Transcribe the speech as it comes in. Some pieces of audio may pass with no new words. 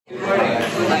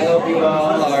hope you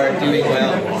all are doing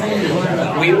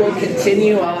well. We will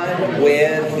continue on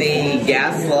with the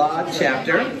gas law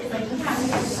chapter.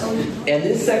 And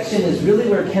this section is really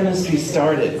where chemistry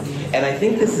started. And I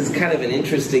think this is kind of an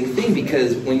interesting thing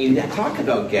because when you talk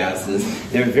about gases,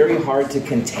 they're very hard to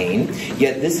contain,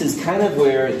 yet this is kind of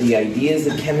where the ideas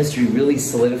of chemistry really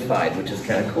solidified, which is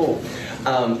kind of cool.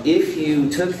 If you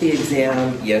took the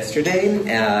exam yesterday,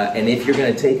 and if you're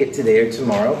going to take it today or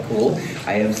tomorrow, cool.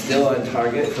 I am still on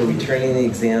target for returning the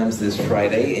exams this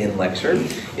Friday in lecture,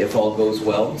 if all goes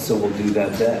well, so we'll do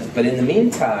that then. But in the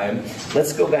meantime,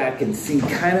 let's go back and see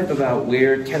kind of about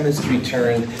where chemistry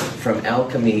turned from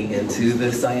alchemy into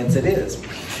the science it is.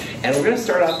 And we're going to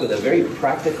start off with a very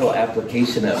practical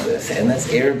application of this, and that's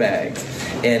airbags.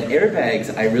 And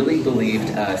airbags, I really believed,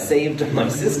 saved my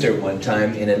sister one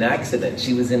time in an accident.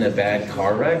 She was in a bad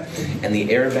car wreck, and the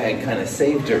airbag kind of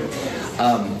saved her.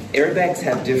 Airbags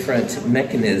have different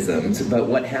mechanisms, but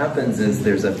what happens is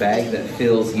there's a bag that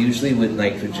fills usually with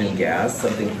nitrogen gas,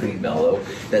 something pretty mellow,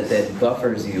 that then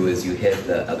buffers you as you hit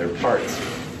the other parts.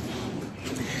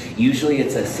 Usually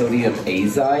it's a sodium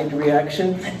azide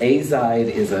reaction. Azide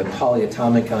is a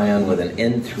polyatomic ion with an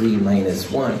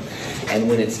N3-1. And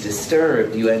when it's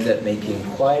disturbed, you end up making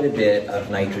quite a bit of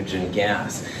nitrogen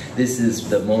gas. This is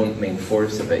the main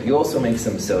force of it. You also make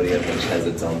some sodium, which has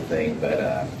its own thing,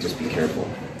 but just be careful.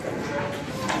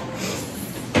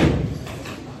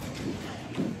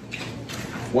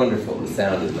 Wonderful, the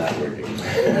sound is not working.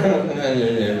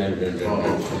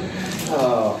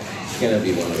 Oh. It's gonna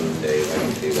be one of those days. I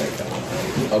don't see that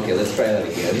coming. Okay, let's try that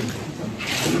again.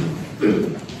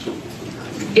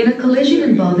 In a collision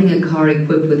involving a car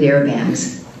equipped with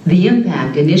airbags, the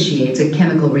impact initiates a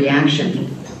chemical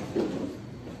reaction.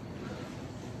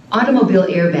 Automobile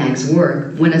airbags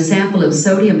work when a sample of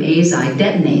sodium azide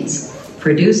detonates,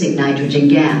 producing nitrogen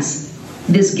gas.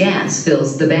 This gas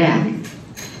fills the bag.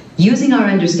 Using our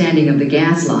understanding of the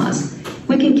gas laws,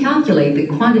 we can calculate the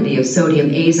quantity of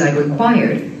sodium azide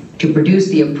required to produce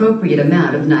the appropriate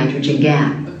amount of nitrogen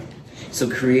gas. So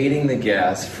creating the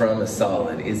gas from a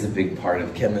solid is a big part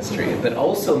of chemistry, but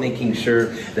also making sure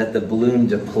that the balloon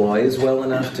deploys well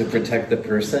enough to protect the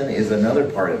person is another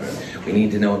part of it. We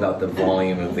need to know about the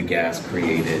volume of the gas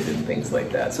created and things like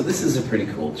that. So this is a pretty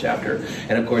cool chapter.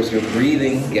 And of course you're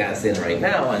breathing gas in right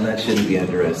now, and that shouldn't be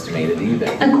underestimated either.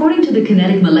 According to the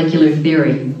kinetic molecular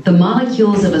theory, the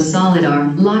molecules of a solid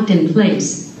are locked in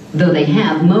place, though they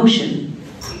have motion.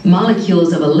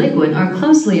 Molecules of a liquid are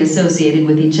closely associated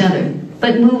with each other,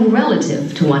 but move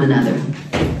relative to one another.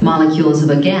 Molecules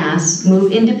of a gas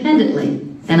move independently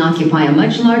and occupy a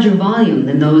much larger volume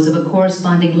than those of a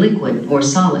corresponding liquid or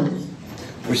solid.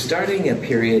 We're starting a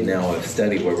period now of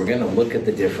study where we're going to look at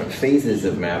the different phases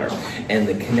of matter. And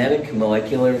the kinetic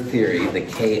molecular theory, the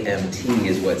KMT,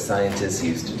 is what scientists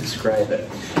use to describe it.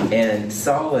 And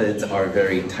solids are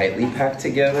very tightly packed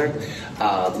together.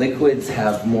 Liquids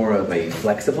have more of a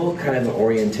flexible kind of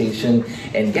orientation,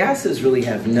 and gases really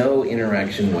have no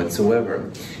interaction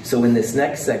whatsoever. So in this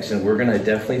next section, we're going to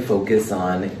definitely focus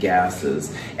on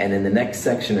gases. And in the next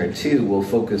section or two, we'll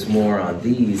focus more on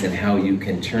these and how you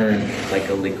can turn like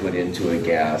a liquid into a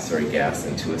gas or a gas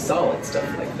into a solid, stuff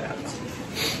like that.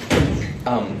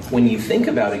 When you think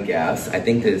about a gas, I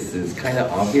think this is kind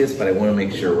of obvious, but I want to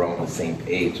make sure we're all on the same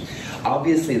page.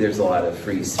 Obviously, there's a lot of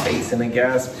free space in a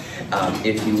gas.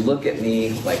 If you look at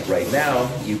me, like right now,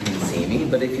 you can see me,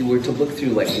 but if you were to look through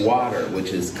like water,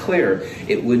 which is clear,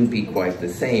 it wouldn't be quite the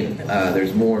same.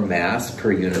 There's more mass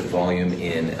per unit volume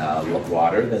in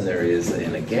water than there is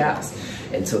in a gas,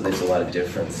 and so there's a lot of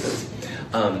differences.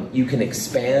 You can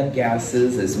expand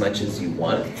gases as much as you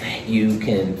want. You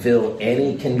can fill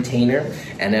any container,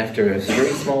 and after a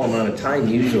very small amount of time,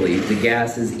 usually, the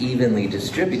gas is evenly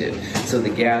distributed. So the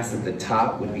gas at the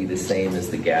top would be the same as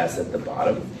the gas at the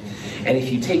bottom. And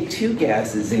if you take two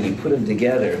gases and you put them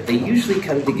together, they usually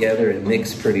come together and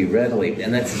mix pretty readily.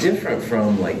 And that's different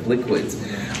from like liquids.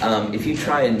 If you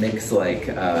try and mix like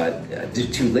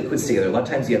two liquids together, a lot of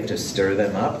times you have to stir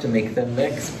them up to make them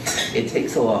mix. It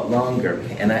takes a lot longer,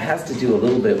 and that has to do a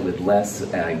little bit with less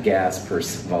gas per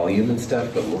volume and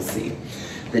stuff, but we'll see.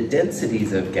 The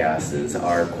densities of gases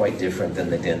are quite different than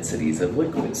the densities of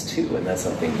liquids too, and that's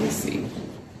something we'll see.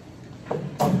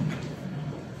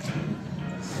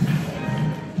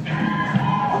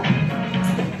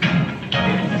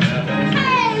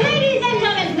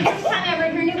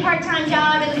 Part-time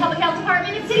job in the public health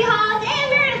department at City Hall, and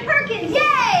Meredith Perkins,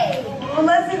 yay! Well,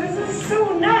 Leslie, this is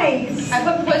so nice. I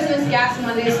put poisonous gas in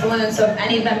one of these balloons, so if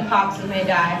any of them pops, we may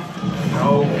die.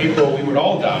 No, people, we would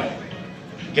all die.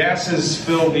 Gases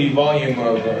fill the volume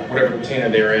of whatever container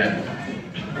they're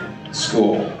in.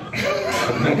 School.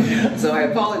 So I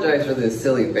apologize for this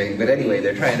silly thing, but anyway,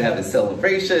 they're trying to have a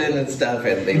celebration and stuff,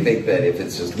 and they think that if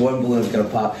it's just one balloon, it's going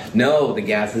to pop. No, the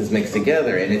gases mix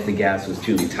together, and if the gas was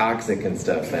truly toxic and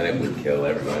stuff, then it would kill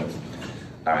everyone.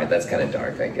 All right, that's kind of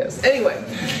dark, I guess. Anyway,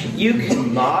 you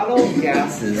can model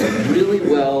gases really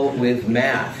well with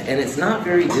math, and it's not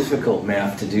very difficult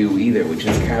math to do either, which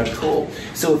is kind of cool.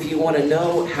 So if you want to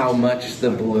know how much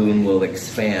the balloon will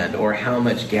expand or how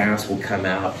much gas will come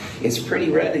out, it's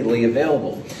pretty readily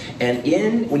available.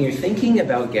 And when you're thinking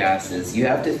about gases, you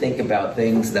have to think about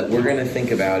things that we're going to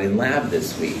think about in lab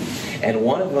this week. And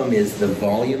one of them is the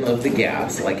volume of the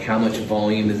gas, like how much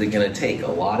volume is it going to take,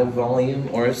 a lot of volume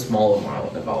or a small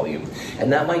amount of volume.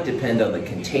 And that might depend on the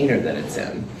container that it's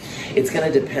in. It's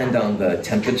going to depend on the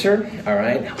temperature, all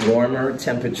right? Warmer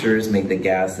temperatures make the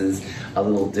gases a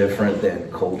little different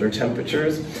than colder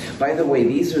temperatures. By the way,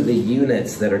 these are the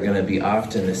units that are going to be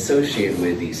often associated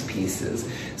with these pieces.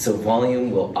 So volume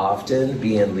will often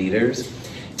be in liters.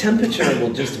 Temperature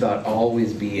will just about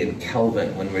always be in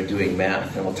Kelvin when we're doing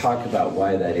math, and we'll talk about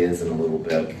why that is in a little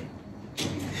bit.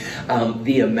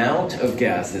 The amount of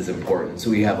gas is important. So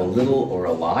we have a little or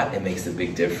a lot, it makes a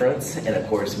big difference. And of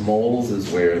course, moles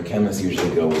is where chemists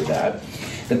usually go with that.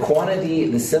 The quantity,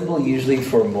 the symbol usually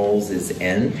for moles is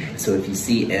N. So if you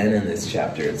see N in this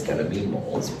chapter, it's going to be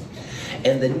moles.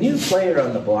 And the new player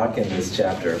on the block in this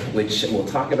chapter, which we'll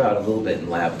talk about a little bit in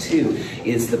lab 2,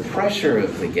 is the pressure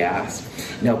of the gas.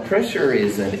 Now, pressure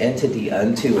is an entity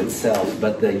unto itself,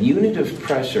 but the unit of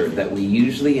pressure that we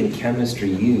usually in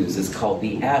chemistry use is called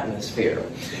the atmosphere.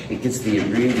 It gets the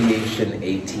abbreviation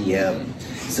ATM.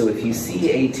 So if you see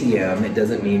ATM, it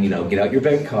doesn't mean, get out your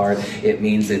bank card. It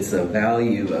means it's a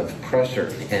value of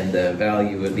pressure, and the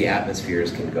value of the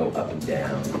atmospheres can go up and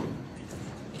down.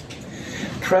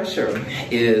 Pressure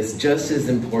is just as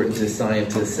important to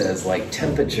scientists as like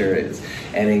temperature is.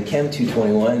 And in Chem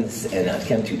 221 and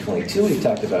Chem 222 we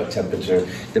talked about temperature.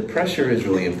 The pressure is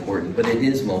really important, but it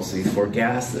is mostly for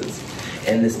gases.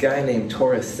 And this guy named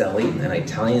Torricelli, an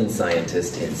Italian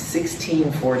scientist, in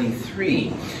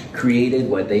 1643 created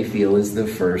what they feel is the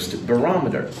first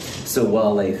barometer. So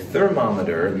while a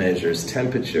thermometer measures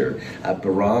temperature, a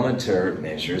barometer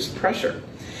measures pressure.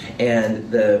 And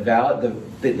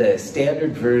the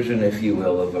standard version, if you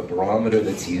will, of a barometer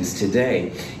that's used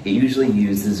today, it usually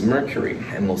uses mercury,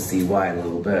 and we'll see why in a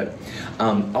little bit.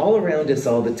 All around us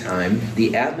all the time,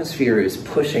 the atmosphere is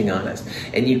pushing on us.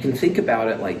 And you can think about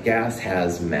it like gas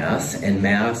has mass, and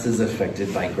mass is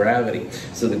affected by gravity.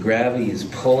 So the gravity is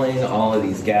pulling all of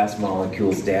these gas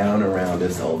molecules down around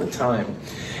us all the time.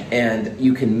 And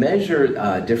you can measure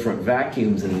different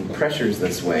vacuums and pressures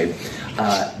this way.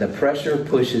 The pressure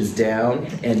pushes down,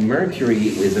 and mercury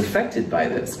is affected by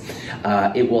this.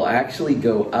 It will actually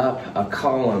go up a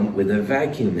column with a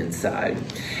vacuum inside.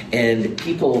 And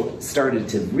people started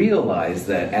to realize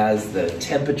that as the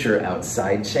temperature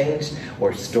outside changed,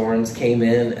 or storms came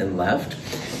in and left,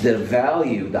 the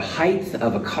value, the height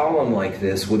of a column like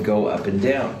this would go up and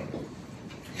down.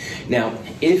 Now,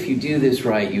 if you do this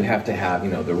right, you have to have,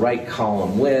 the right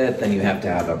column width, and you have to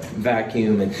have a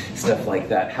vacuum and stuff like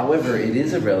that. However, it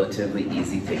is a relatively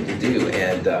easy thing to do,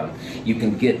 and you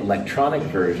can get electronic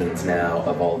versions now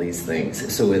of all these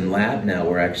things. So in lab now,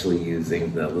 we're actually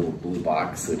using the little blue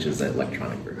box, which is an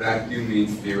electronic version. Vacuum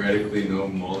means theoretically no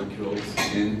molecules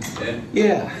in it?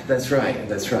 Yeah, that's right,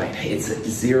 that's right. It's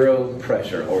zero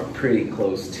pressure, or pretty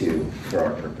close to, for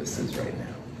our purposes right now.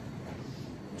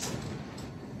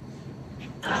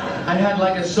 I had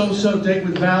like a so-so date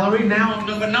with Valerie. Now I'm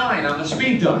number 9 on the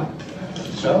speed dial.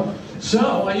 So?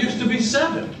 So, I used to be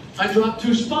 7. I dropped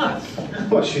 2 spots.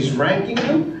 What, she's ranking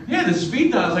you? Yeah, the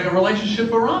speed dial is like a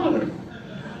relationship barometer.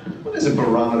 What is a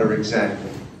barometer exactly?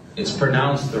 It's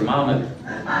pronounced thermometer.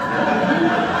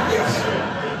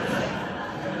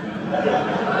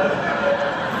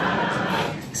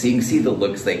 So you can see the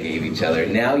looks they gave each other.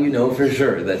 Now you know for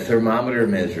sure that thermometer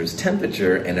measures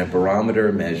temperature and a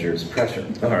barometer measures pressure.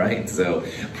 All right, so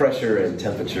pressure and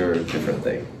temperature are different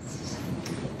things.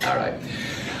 All right.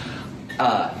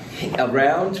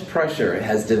 Around pressure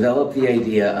has developed the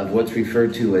idea of what's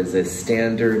referred to as a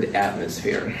standard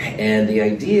atmosphere. And the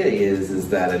idea is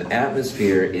that an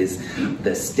atmosphere is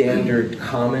the standard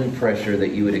common pressure that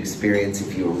you would experience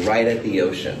if you were right at the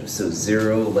ocean. So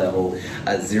 0 level,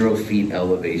 0 feet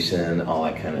elevation, all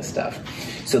that kind of stuff.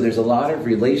 So there's a lot of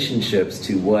relationships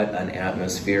to what an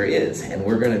atmosphere is. And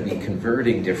we're going to be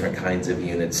converting different kinds of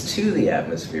units to the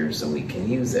atmosphere so we can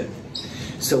use it.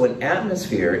 So an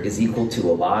atmosphere is equal to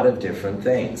a lot of different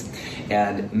things.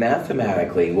 And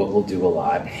mathematically, what we'll do a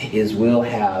lot is we'll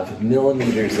have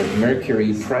millimeters of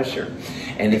mercury pressure.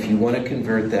 And if you want to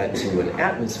convert that to an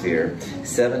atmosphere,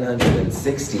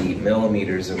 760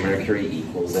 millimeters of mercury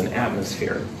equals an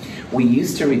atmosphere. We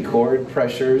used to record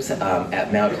pressures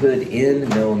at Mount Hood in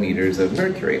millimeters of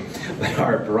mercury, but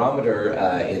our barometer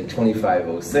in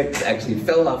 2506 actually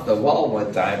fell off the wall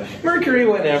one time. Mercury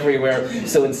went everywhere,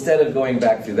 so instead of going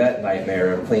back through that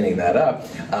nightmare of cleaning that up,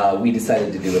 we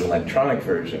decided to do an electronic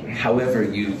version. However,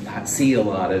 you see a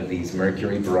lot of these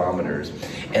mercury barometers,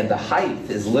 and the height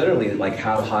is literally like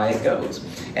how high it goes.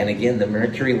 And again, the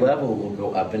mercury level will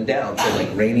go up and down. So like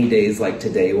rainy days like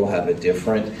today will have a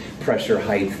different pressure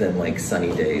height than like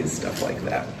sunny days, stuff like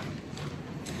that.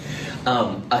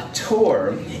 A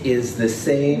torr is the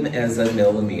same as a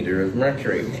millimeter of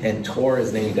mercury, and torr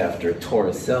is named after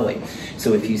Torricelli.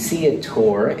 So if you see a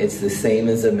torr, it's the same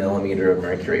as a millimeter of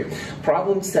mercury.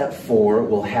 Problem set 4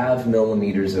 will have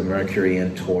millimeters of mercury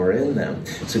and torr in them.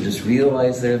 So just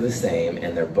realize they're the same,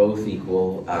 and they're both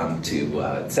equal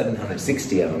to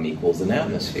 760 of them equals an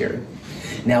atmosphere.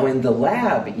 Now in the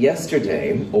lab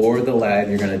yesterday, or the lab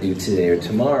you're going to do today or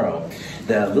tomorrow,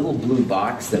 the little blue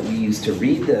box that we use to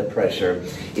read the pressure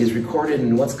is recorded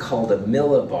in what's called a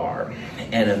millibar.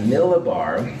 And a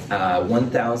millibar,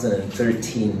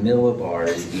 1013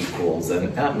 millibars equals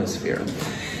an atmosphere.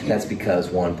 That's because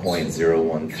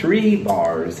 1.013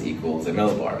 bars equals a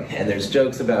millibar. And there's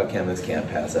jokes about chemists can't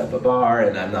pass up a bar,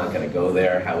 and I'm not going to go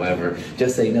there. However,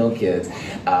 just say no, kids.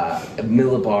 A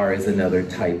millibar is another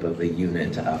type of the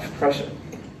unit of pressure.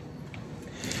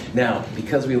 Now,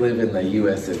 because we live in the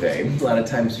US of A, a lot of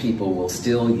times people will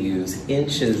still use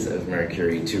inches of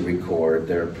mercury to record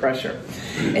their pressure.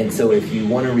 And so if you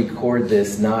want to record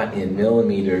this not in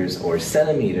millimeters or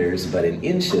centimeters, but in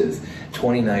inches,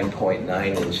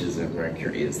 29.9 inches of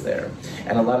mercury is there.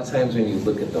 And a lot of times when you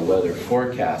look at the weather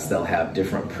forecast, they'll have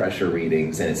different pressure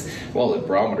readings, and it's, well, the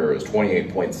barometer is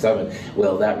 28.7.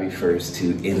 Well, that refers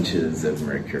to inches of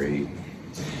mercury.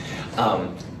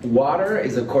 Water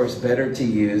is, of course, better to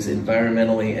use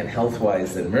environmentally and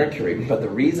health-wise than mercury, but the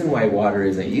reason why water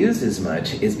isn't used as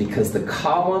much is because the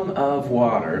column of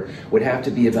water would have to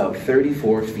be about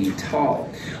 34 feet tall.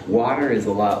 Water is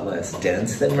a lot less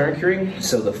dense than mercury,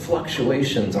 so the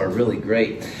fluctuations are really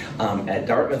great. At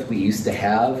Dartmouth, we used to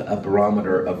have a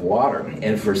barometer of water,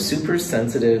 and for super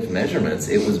sensitive measurements,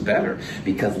 it was better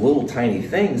because little tiny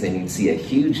things, and you'd see a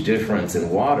huge difference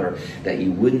in water that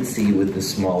you wouldn't see with the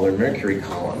smaller mercury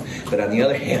column. But on the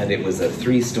other hand, it was a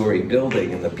 3-story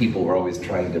building, and the people were always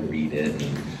trying to read it,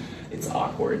 and it's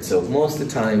awkward. So most of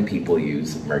the time, people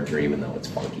use mercury, even though it's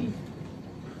funky.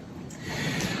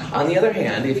 On the other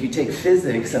hand, if you take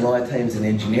physics, and a lot of times in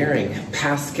engineering,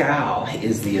 Pascal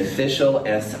is the official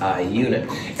SI unit.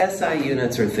 SI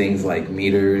units are things like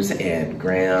meters and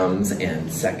grams and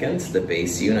seconds, the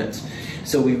base units.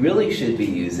 So we really should be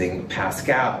using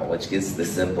Pascal, which gives the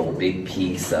simple big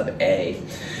P sub A.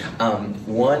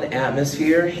 1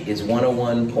 atmosphere is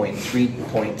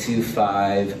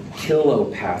 101.3.25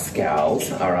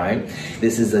 kilopascals, all right?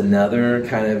 This is another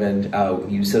kind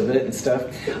of use of it and stuff.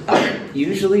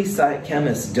 Usually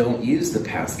chemists don't use the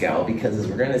Pascal because, as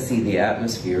we're going to see, the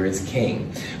atmosphere is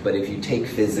king. But if you take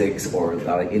physics or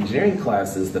engineering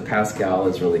classes, the Pascal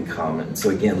is really common.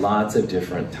 So again, lots of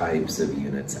different types of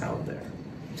units out there.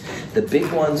 The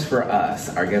big ones for us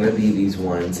are going to be these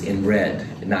ones in red,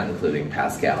 not including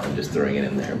Pascal. I'm just throwing it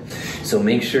in there. So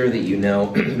make sure that you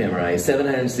know, memorize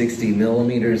 760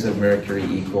 millimeters of mercury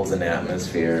equals an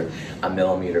atmosphere. A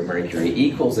millimeter of mercury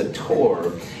equals a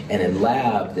torr. And in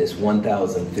lab, this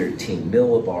 1013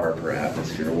 millibar per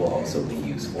atmosphere will also be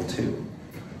useful too.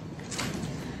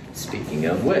 Speaking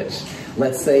of which,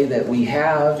 let's say that we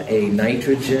have a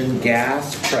nitrogen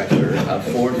gas pressure of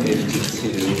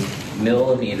 452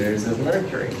 millimeters of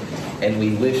mercury, and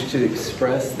we wish to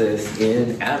express this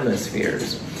in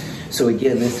atmospheres. So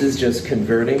again, this is just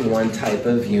converting one type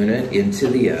of unit into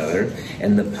the other,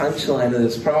 and the punchline of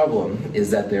this problem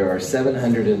is that there are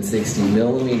 760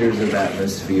 millimeters of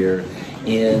atmosphere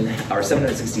in, or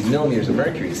 760 millimeters of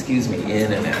mercury, excuse me,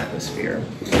 in an atmosphere.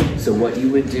 So what you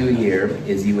would do here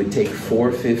is you would take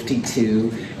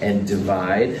 452 and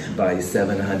divide by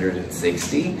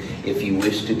 760. If you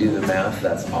wish to do the math,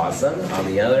 that's awesome. On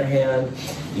the other hand,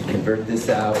 you convert this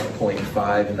out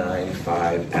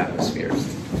 0.595 atmospheres.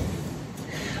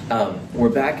 We're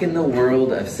back in the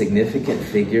world of significant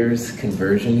figures,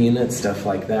 conversion units, stuff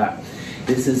like that.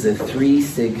 This is a 3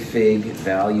 sig fig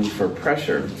value for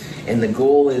pressure, and the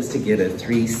goal is to get a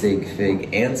 3 sig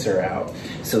fig answer out.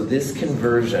 So this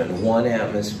conversion, 1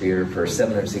 atmosphere per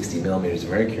 760 millimeters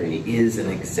of mercury, is an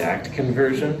exact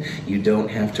conversion. You don't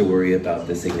have to worry about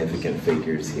the significant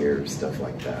figures here, stuff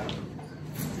like that.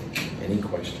 Any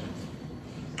questions?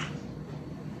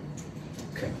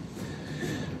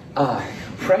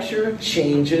 Pressure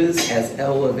changes as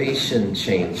elevation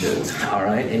changes, all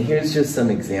right? And here's just some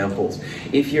examples.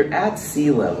 If you're at sea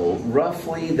level,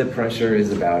 roughly the pressure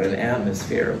is about an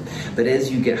atmosphere. But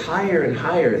as you get higher and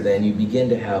higher, then you begin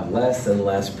to have less and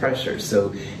less pressure.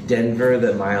 So Denver,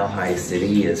 the mile-high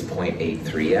city, is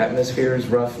 0.83 atmospheres,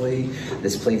 roughly.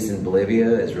 This place in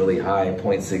Bolivia is really high,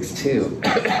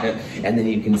 0.62. And then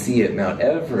you can see at Mount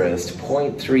Everest,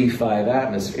 0.35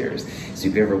 atmospheres. So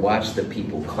if you ever watched the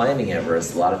people climbing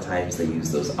Everest, a lot of times they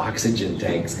use those oxygen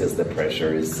tanks because the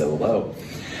pressure is so low.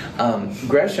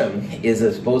 Gresham is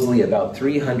supposedly about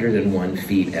 301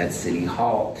 feet at City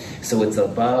Hall. So it's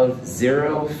above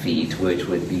 0 feet, which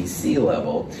would be sea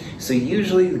level. So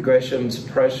usually Gresham's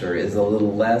pressure is a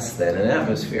little less than an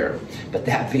atmosphere. But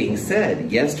that being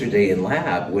said, yesterday in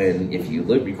lab, when, if you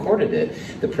recorded it,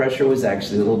 the pressure was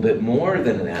actually a little bit more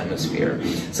than an atmosphere.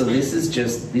 So these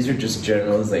are just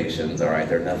generalizations, all right?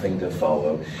 They're nothing to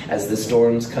follow. As the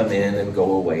storms come in and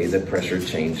go away, the pressure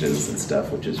changes and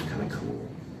stuff, which is kind of cool.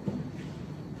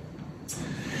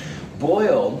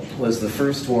 Boyle was the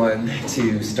first one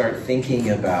to start thinking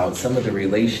about some of the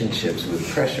relationships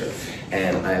with pressure.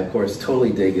 And I, of course,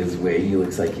 totally dig his wig. He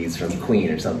looks like he's from Queen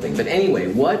or something. But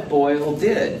anyway, what Boyle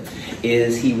did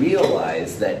is he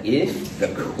realized that if the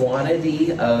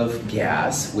quantity of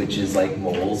gas, which is like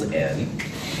moles N,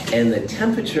 and the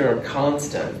temperature are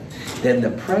constant, then the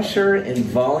pressure and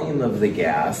volume of the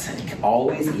gas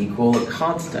always equal a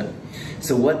constant.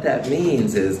 So what that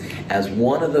means is, as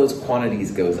one of those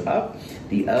quantities goes up,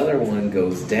 the other one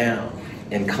goes down,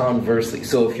 and conversely.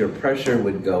 So if your pressure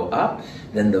would go up,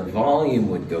 then the volume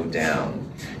would go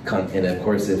down. And of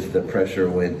course, if the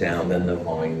pressure went down, then the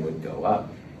volume would go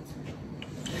up.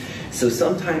 So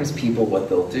sometimes people, what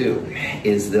they'll do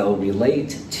is they'll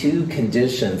relate two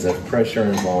conditions of pressure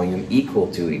and volume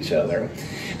equal to each other.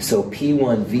 So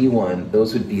P1, V1,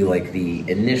 those would be like the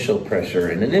initial pressure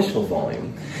and initial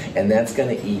volume. And that's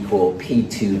going to equal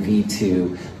P2,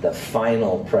 V2, the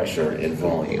final pressure and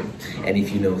volume. And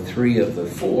if you know 3 of the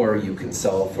 4, you can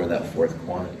solve for that fourth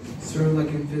quantity. Sort of like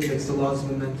in physics, the laws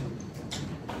of momentum.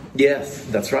 Yes,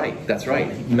 that's right, that's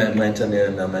right. Momentum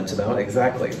in, momentum out,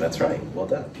 exactly, that's right. Well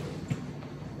done.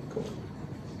 Cool.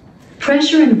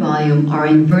 Pressure and volume are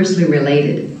inversely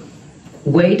related.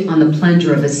 Weight on the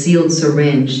plunger of a sealed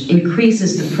syringe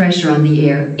increases the pressure on the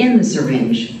air in the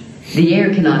syringe. The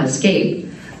air cannot escape,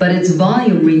 but its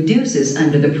volume reduces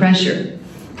under the pressure.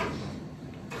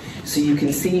 So you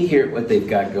can see here what they've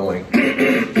got going.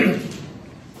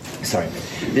 Sorry.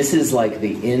 This is like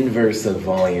the inverse of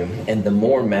volume, and the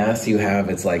more mass you have,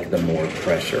 it's like the more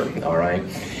pressure, all right?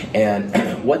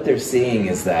 And what they're seeing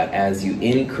is that as you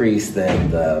increase then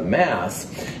the mass,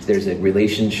 there's a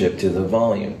relationship to the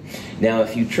volume. Now,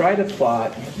 if you try to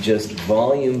plot just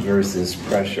volume versus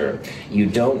pressure, you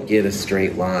don't get a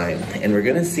straight line. And we're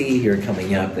going to see here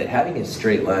coming up that having a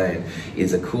straight line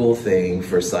is a cool thing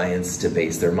for scientists to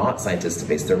base their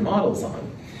models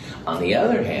on. On the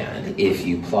other hand, if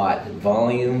you plot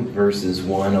volume versus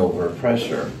 1 over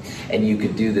pressure, and you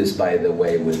could do this, by the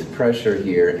way, with pressure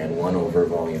here and 1 over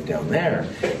volume down there,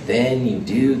 then you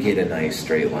do get a nice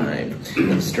straight line.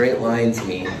 And straight lines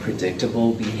mean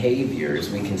predictable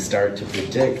behaviors. We can start to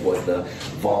predict what the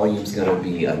volume's going to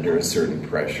be under a certain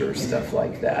pressure, stuff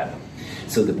like that.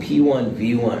 So the P1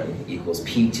 V1 equals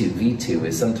P2 V2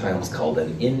 is sometimes called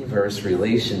an inverse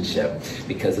relationship,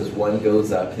 because as one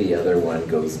goes up, the other one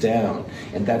goes down.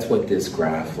 And that's what this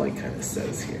graph kind of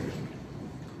says here.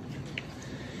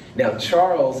 Now,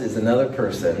 Charles is another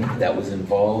person that was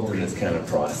involved in this kind of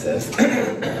process.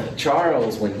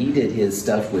 Charles, when he did his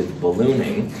stuff with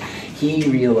ballooning, he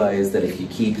realized that if you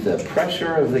keep the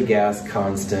pressure of the gas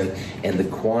constant and the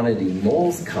quantity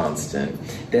moles constant,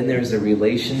 then there's a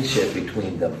relationship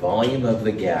between the volume of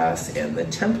the gas and the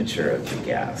temperature of the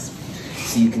gas.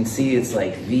 So you can see it's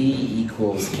like V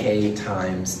equals K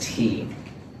times T.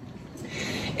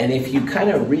 And if you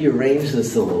kind of rearrange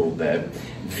this a little bit,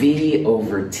 V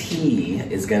over T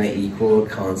is going to equal a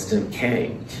constant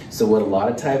K. So what a lot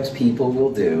of times people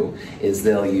will do is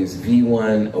they'll use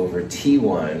V1 over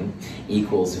T1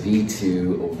 equals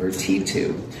V2 over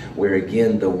T2, where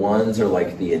again the 1s are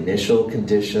like the initial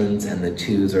conditions and the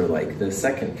 2s are like the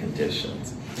second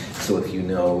conditions. So if you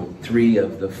know 3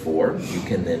 of the 4, you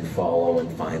can then follow and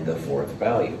find the 4th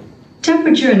value.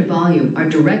 Temperature and volume are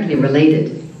directly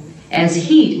related. As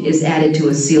heat is added to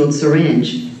a sealed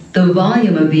syringe, the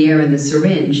volume of the air in the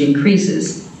syringe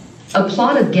increases. A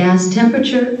plot of gas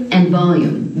temperature and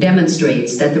volume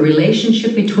demonstrates that the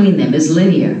relationship between them is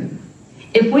linear.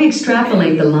 If we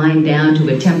extrapolate the line down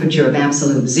to a temperature of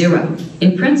absolute 0,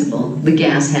 in principle, the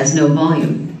gas has no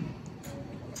volume.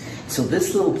 So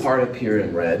this little part up here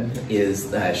in red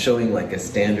is showing like a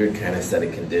standard kind of set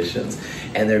of conditions.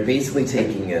 And they're basically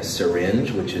taking a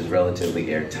syringe, which is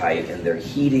relatively airtight, and they're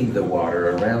heating the water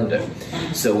around it.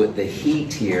 So with the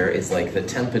heat here is like the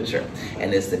temperature.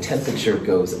 And as the temperature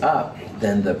goes up,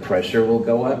 then the pressure will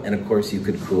go up, and of course you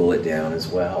could cool it down as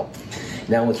well.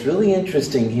 Now what's really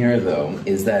interesting here though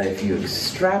is that if you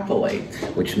extrapolate,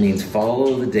 which means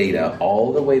follow the data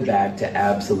all the way back to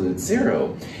absolute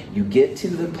zero, you get to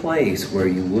the place where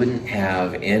you wouldn't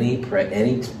have any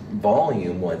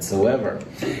volume whatsoever.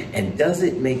 And does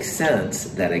it make sense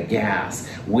that a gas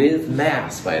with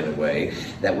mass, by the way,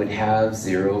 that would have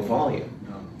zero volume?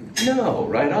 No,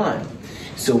 right on.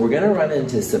 So we're going to run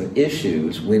into some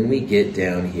issues when we get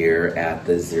down here at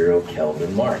the 0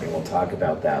 Kelvin mark, and we'll talk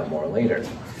about that more later.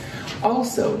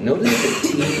 Also, notice that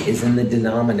T is in the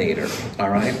denominator, all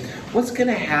right? What's going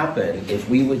to happen if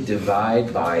we would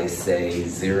divide by, say,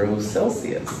 0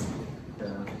 Celsius?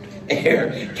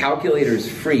 Calculators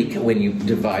freak when you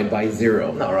divide by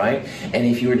 0, all right? And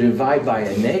if you were to divide by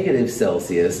a negative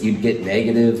Celsius, you'd get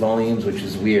negative volumes, which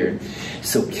is weird.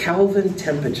 So Kelvin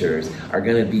temperatures are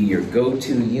going to be your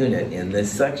go-to unit in this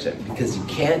section because you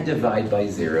can't divide by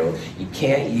 0. You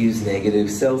can't use negative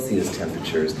Celsius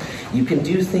temperatures. You can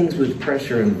do things with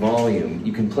pressure and volume.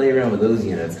 You can play around with those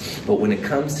units. But when it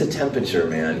comes to temperature,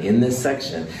 man, in this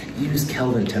section, use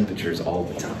Kelvin temperatures all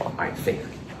the time. All right, Faith.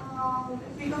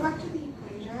 If we go back to the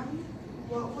equation,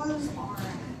 what was R?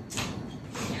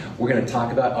 We're going to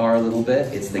talk about R a little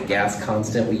bit. It's the gas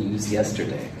constant we used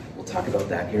yesterday. We'll talk about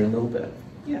that here in a little bit.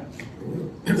 Yeah.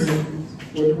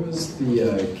 What was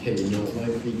the K? Not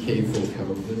like the K for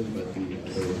Kelvin, but the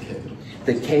other K.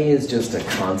 The K is just a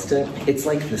constant. It's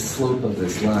like the slope of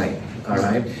this line, all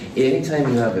right?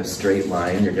 Anytime you have a straight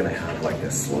line, you're going to have like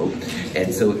a slope.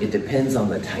 And so it depends on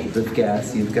the type of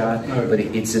gas you've got, but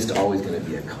it's just always going to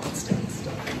be a constant.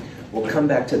 We'll come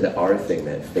back to the R thing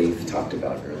that Faith talked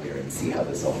about earlier and see how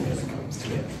this all kind of comes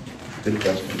together. Good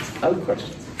questions. Other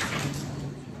questions?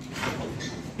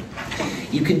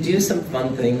 You can do some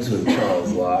fun things with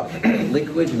Charles' law.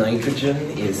 Liquid nitrogen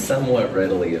is somewhat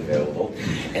readily available.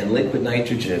 And liquid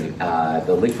nitrogen,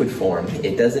 the liquid form,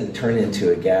 it doesn't turn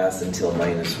into a gas until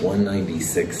minus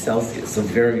 196 Celsius, so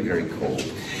very, very cold.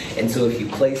 And so if you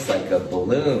place like a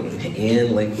balloon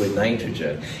in liquid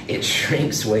nitrogen, it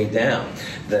shrinks way down.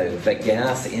 The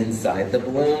gas inside the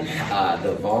balloon,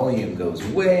 the volume goes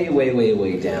way, way, way,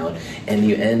 way down, and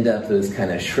you end up with this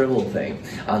kind of shriveled thing.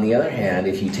 On the other hand,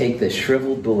 if you take the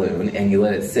shriveled balloon and you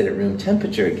let it sit at room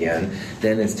temperature again,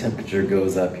 then as temperature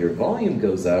goes up, your volume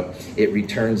goes up, it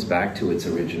returns back to its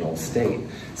original state.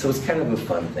 So it's kind of a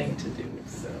fun thing to do.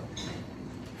 So,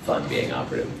 fun being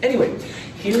operative. Anyway,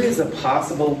 here is a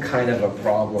possible kind of a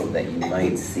problem that you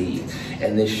might see.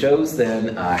 And this shows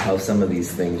then how some of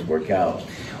these things work out.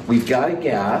 We've got a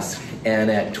gas, and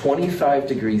at 25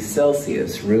 degrees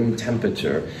Celsius, room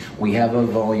temperature, we have a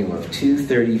volume of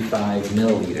 235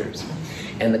 milliliters.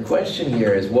 And the question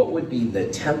here is, what would be the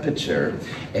temperature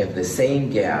of the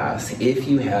same gas if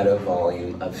you had a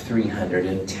volume of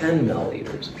 310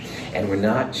 milliliters? And we're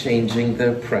not changing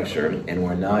the pressure, and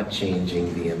we're not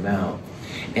changing the amount.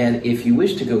 And if you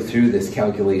wish to go through this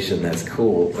calculation, that's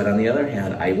cool. But on the other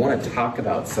hand, I want to talk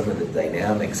about some of the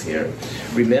dynamics here.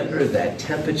 Remember that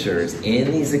temperatures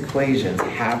in these equations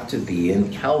have to be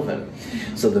in Kelvin.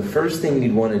 So the first thing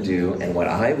you'd want to do, and what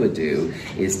I would do,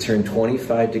 is turn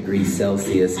 25 degrees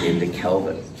Celsius into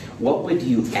Kelvin. What would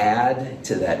you add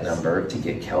to that number to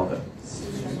get Kelvin?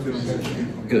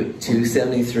 Good,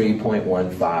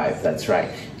 273.15, that's right.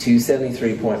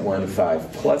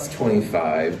 273.15 plus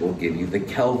 25 will give you the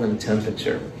Kelvin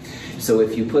temperature. So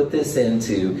if you put this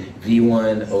into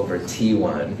V1 over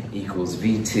T1 equals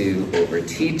V2 over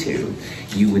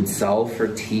T2, you would solve for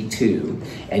T2,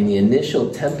 and the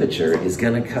initial temperature is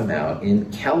going to come out in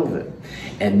Kelvin.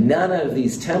 And none of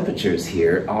these temperatures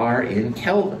here are in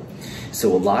Kelvin.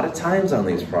 So a lot of times on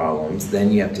these problems,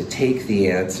 then you have to take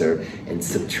the answer and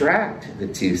subtract the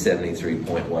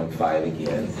 273.15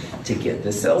 again to get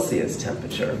the Celsius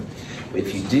temperature.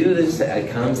 If you do this,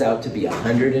 it comes out to be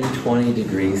 120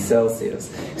 degrees Celsius.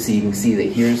 So you can see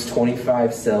that here's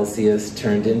 25 Celsius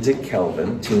turned into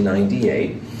Kelvin,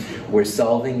 298. We're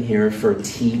solving here for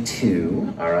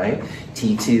T2, all right?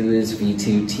 T2 is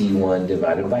V2 T1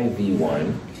 divided by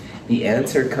V1. The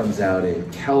answer comes out in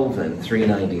Kelvin,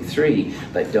 393,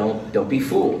 but don't be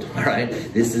fooled, all right?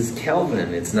 This is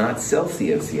Kelvin, it's not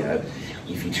Celsius yet.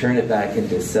 If you turn it back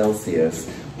into Celsius,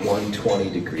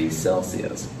 120 degrees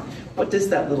Celsius. What does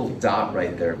that little dot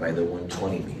right there by the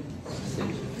 120 mean?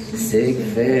 Sig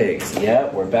figs.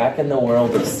 Yeah, we're back in the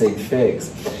world of sig figs.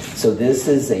 So this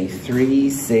is a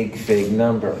 3 sig fig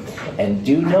number. And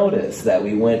do notice that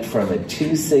we went from a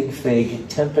 2 sig fig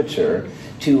temperature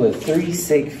to a 3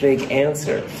 sig fig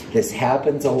answer. This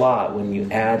happens a lot when you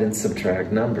add and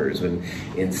subtract numbers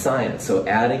in science. So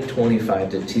adding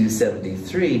 25 to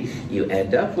 273, you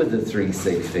end up with a 3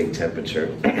 sig fig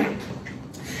temperature.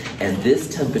 And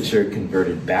this temperature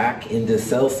converted back into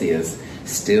Celsius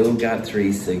still got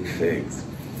 3 sig figs.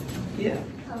 Yeah.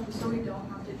 So we don't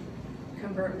have to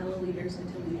convert milliliters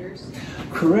into liters?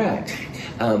 Correct.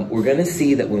 We're going to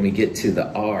see that when we get to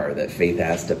the R that Faith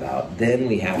asked about, then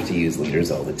we have to use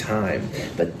liters all the time.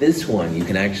 But this one, you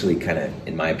can actually kind of,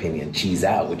 in my opinion, cheese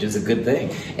out, which is a good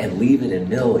thing, and leave it in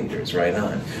milliliters right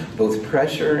on. Both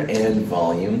pressure and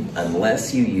volume,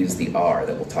 unless you use the R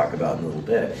that we'll talk about in a little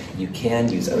bit, you can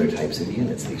use other types of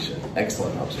units, Alicia.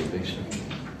 Excellent observation.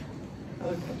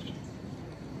 Other questions?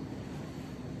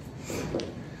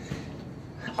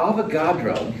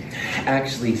 Avogadro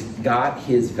actually got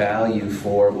his value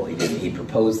for, well, he didn't, he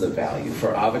proposed the value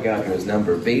for Avogadro's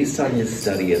number based on his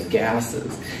study of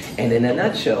gases. And in a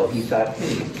nutshell, he thought,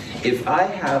 if I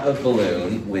have a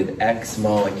balloon with X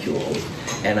molecules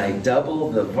and I double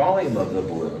the volume of the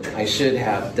balloon, I should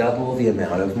have double the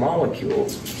amount of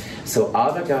molecules. So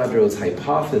Avogadro's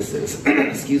hypothesis,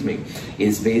 excuse me,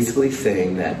 is basically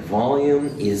saying that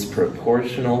volume is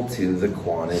proportional to the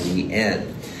quantity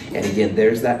N. And again,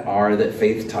 there's that R that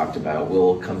Faith talked about.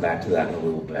 We'll come back to that in a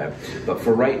little bit. But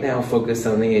for right now, focus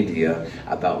on the idea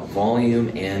about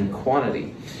volume and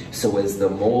quantity. So as the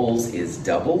moles is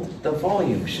doubled, the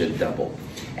volume should double.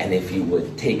 And if you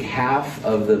would take half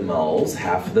of the moles,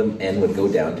 half of the N would go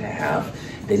down to half,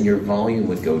 then your volume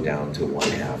would go down to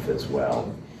 1/2 as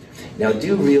well. Now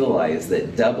do realize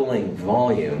that doubling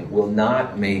volume will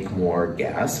not make more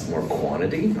gas, more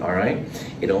quantity, all right?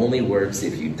 It only works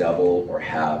if you double or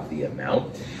halve the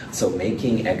amount. So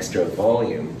making extra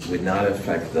volume would not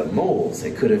affect the moles.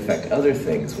 It could affect other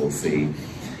things we'll see,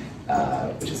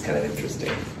 which is kind of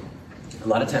interesting. A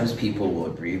lot of times people will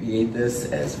abbreviate this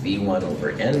as V1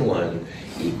 over N1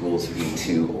 equals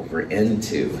V2 over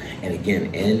N2. And again,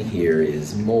 N here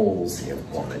is moles of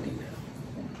quantity.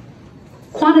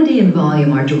 Quantity and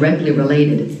volume are directly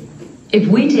related. If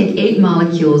we take 8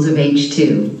 molecules of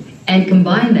H2 and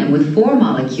combine them with 4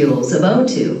 molecules of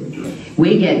O2,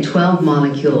 we get 12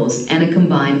 molecules and a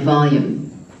combined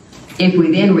volume. If we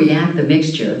then react the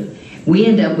mixture, we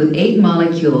end up with 8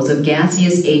 molecules of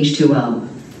gaseous H2O,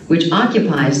 which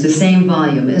occupies the same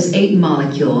volume as 8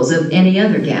 molecules of any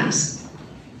other gas.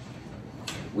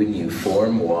 When you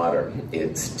form water,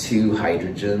 it's 2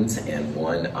 hydrogens and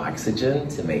 1 oxygen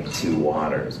to make 2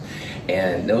 waters.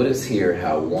 And notice here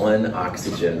how 1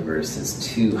 oxygen versus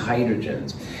 2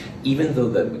 hydrogens, even though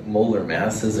the molar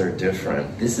masses are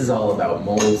different, this is all about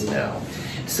moles now.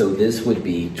 So this would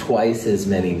be twice as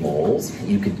many moles.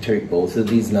 You could take both of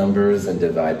these numbers and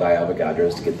divide by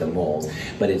Avogadro's to get the moles,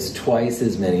 but it's twice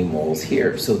as many moles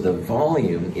here. So the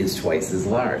volume is twice as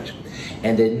large.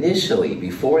 And initially,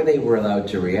 before they were allowed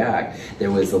to react,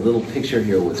 there was a little picture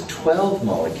here with 12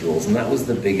 molecules, and that was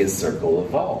the biggest circle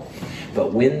of all.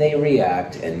 But when they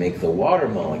react and make the water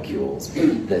molecules,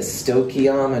 the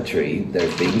stoichiometry,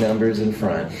 there's big numbers in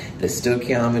front, the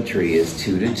stoichiometry is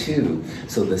 2 to 2.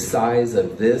 So the size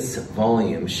of this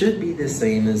volume should be the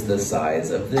same as the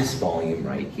size of this volume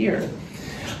right here.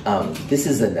 This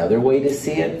is another way to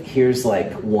see it. Here's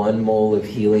like 1 mole of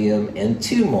helium and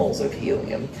 2 moles of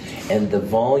helium. And the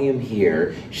volume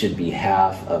here should be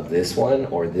half of this one,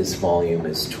 or this volume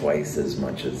is twice as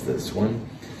much as this one.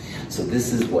 So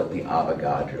this is what the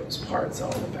Avogadro's part's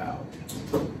all about.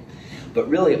 But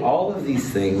really, all of these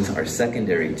things are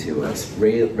secondary to us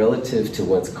relative to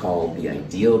what's called the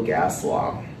ideal gas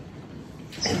law.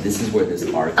 And this is where this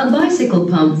argument... A bicycle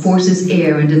pump forces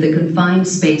air into the confined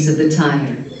space of the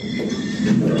tire.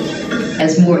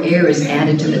 As more air is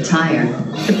added to the tire,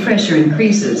 the pressure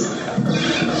increases.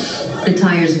 The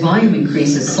tire's volume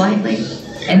increases slightly,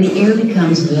 and the air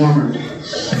becomes warmer.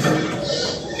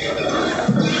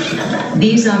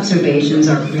 These observations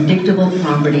are predictable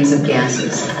properties of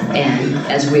gases, and,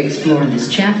 as we explore in this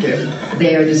chapter,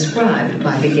 they are described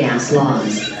by the gas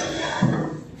laws.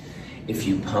 If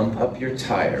you pump up your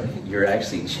tire, you're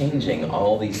actually changing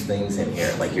all these things in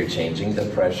here. Like you're changing the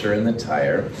pressure in the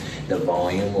tire, the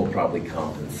volume will probably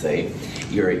compensate.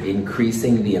 You're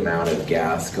increasing the amount of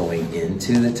gas going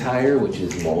into the tire, which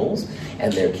is moles,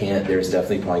 and there's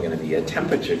definitely probably going to be a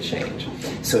temperature change.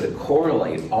 So to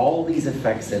correlate all these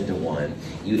effects into one,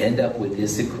 you end up with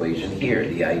this equation here,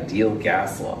 the ideal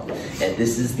gas law. And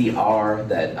this is the R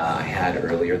that I had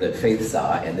earlier that Faith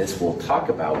saw, and this will talk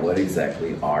about what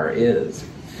exactly R is.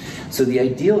 So the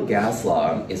ideal gas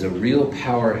law is a real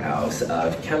powerhouse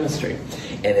of chemistry,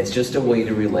 and it's just a way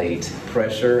to relate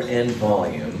pressure and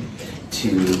volume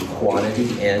to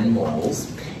quantity N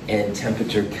moles and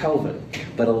temperature Kelvin.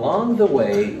 But along the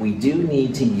way, we do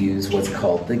need to use what's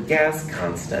called the gas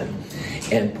constant.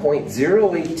 And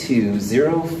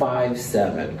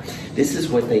 0.082057, this is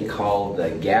what they call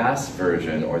the gas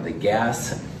version, or the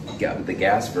gas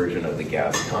version of the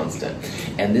gas constant.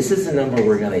 And this is a number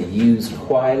we're going to use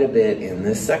quite a bit in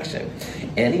this section.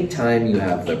 Anytime you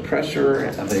have the pressure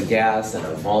of a gas and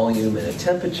a volume and a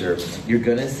temperature, you're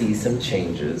going to see some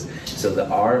changes. So the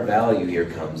R value here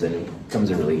comes in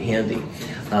really handy.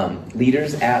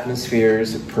 Liters,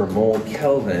 atmospheres per mole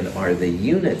Kelvin are the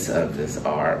units of this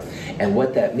R. And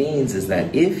what that means is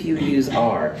that if you use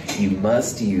R, you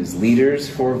must use liters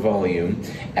for volume,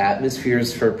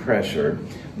 atmospheres for pressure,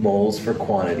 moles for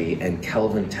quantity, and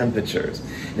Kelvin temperatures.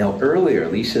 Now earlier,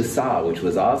 Alicia saw, which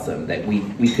was awesome, that we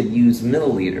could use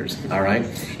milliliters, all right?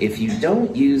 If you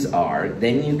don't use R,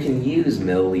 then you can use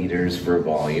milliliters for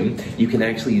volume. You can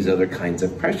actually use other kinds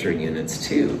of pressure units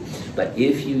too. But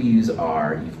if you use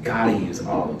R, you've got to use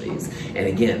all of these. And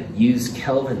again, use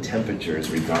Kelvin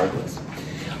temperatures regardless.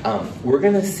 We're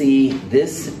going to see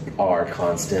this R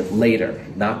constant later,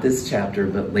 not this chapter,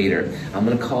 but later. I'm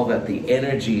going to call that the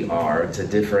energy R to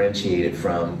differentiate it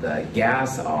from the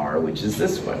gas R, which is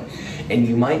this one. And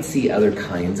you might see other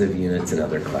kinds of units in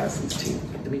other classes too.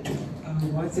 Dimitri?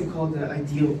 Why is it called the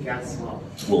ideal gas law?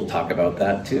 We'll talk about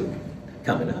that too,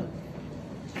 coming up.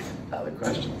 Other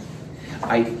questions?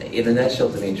 In a nutshell,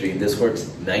 Dimitri, this works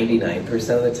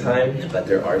 99% of the time, but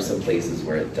there are some places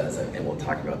where it doesn't, and we'll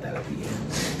talk about that at the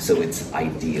end. So it's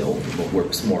ideal, but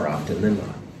works more often than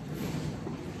not.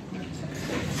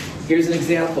 Here's an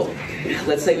example.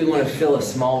 Let's say we want to fill a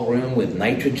small room with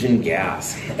nitrogen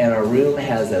gas, and our room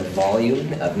has a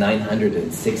volume of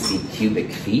 960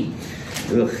 cubic feet.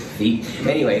 Feet.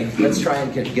 Anyway, let's try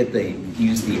and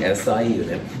use the SI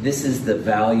unit. This is the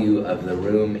value of the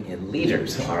room in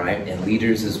liters, all right? And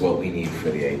liters is what we need for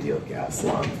the ideal gas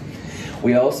law.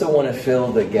 We also want to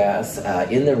fill the gas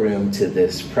in the room to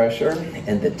this pressure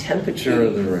and the temperature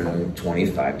of the room,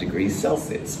 25 degrees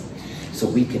Celsius. So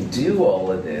we can do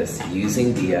all of this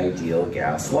using the ideal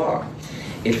gas law.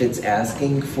 If it's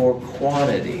asking for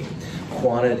quantity,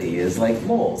 quantity is like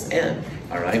moles, N.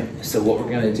 All right, so what we're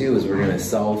going to do is we're going to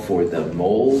solve for the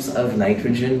moles of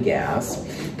nitrogen gas.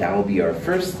 That will be our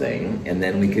first thing, and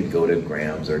then we could go to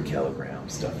grams or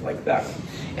kilograms, stuff like that.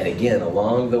 And again,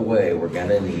 along the way, we're going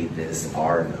to need this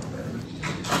R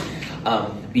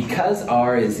number. Because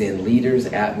R is in liters,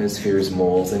 atmospheres,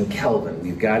 moles, and Kelvin,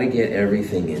 we've got to get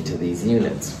everything into these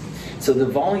units. So the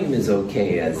volume is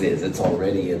okay as is, it's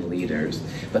already in liters,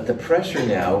 but the pressure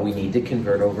now we need to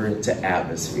convert over into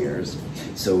atmospheres.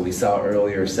 So we saw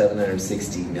earlier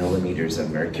 760 millimeters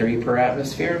of mercury per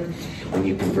atmosphere. When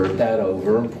you convert that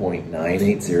over,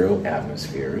 0.980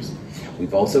 atmospheres.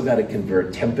 We've also got to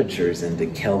convert temperatures into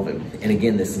Kelvin. And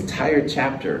again, this entire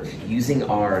chapter, using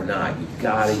R or not, you've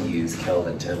got to use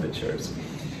Kelvin temperatures.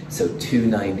 So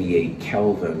 298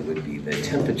 Kelvin would be the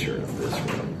temperature of this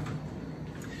room.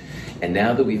 And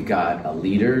now that we've got a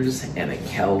liters and a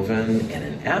Kelvin and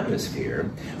an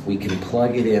atmosphere, we can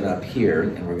plug it in up here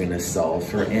and we're going to solve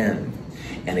for N.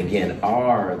 And again,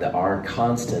 R, the R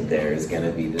constant there is going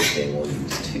to be the thing we'll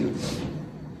use too.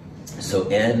 So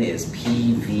N is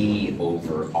PV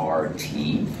over RT.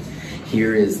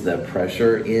 Here is the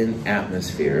pressure in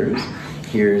atmospheres.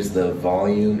 Here's the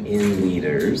volume in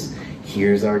liters.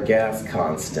 Here's our gas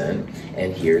constant.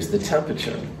 And here's the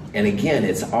temperature. And again,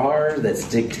 it's R that's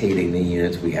dictating the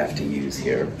units we have to use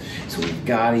here. So we've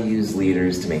got to use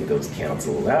liters to make those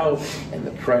cancel out, and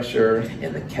the pressure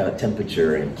and the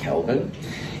temperature in Kelvin.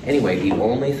 Anyway, the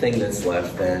only thing that's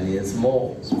left then is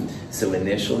moles. So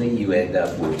initially you end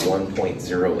up with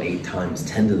 1.08 times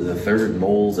 10 to the third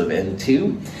moles of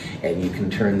N2, and you can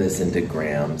turn this into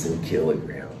grams and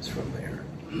kilograms from there.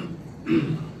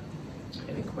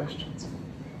 Any questions?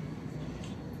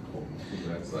 Cool.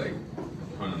 That's like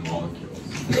of molecules.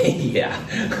 Yeah.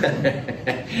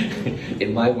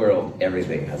 In my world,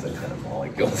 everything has a ton of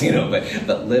molecules, you know,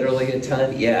 but literally a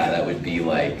ton, yeah, that would be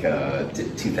like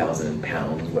 2,000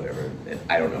 pounds, whatever.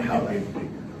 I don't know how that.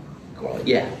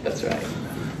 Yeah, that's right.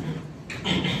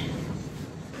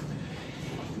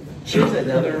 Here's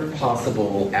another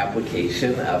possible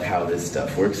application of how this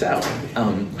stuff works out.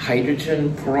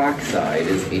 Hydrogen peroxide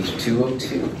is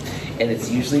H2O2, and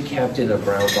it's usually kept in a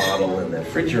brown bottle in the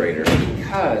refrigerator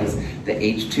because the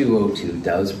H2O2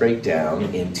 does break down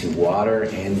into water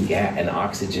and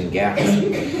oxygen gas.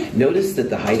 Notice that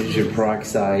the hydrogen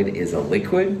peroxide is a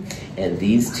liquid, and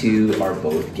these two are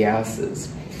both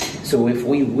gases. So if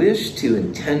we wish to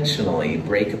intentionally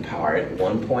break apart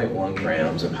 1.1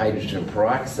 grams of hydrogen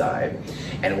peroxide,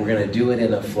 and we're going to do it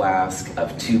in a flask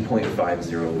of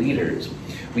 2.50 liters,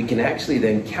 we can actually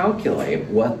then calculate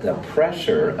what the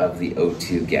pressure of the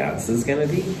O2 gas is going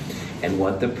to be and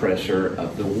what the pressure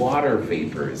of the water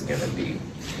vapor is going to be.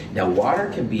 Now,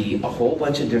 water can be a whole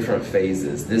bunch of different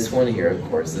phases. This one here, of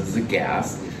course, is a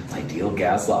gas. Ideal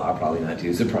gas law, probably not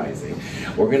too surprising.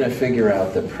 We're going to figure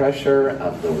out the pressure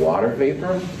of the water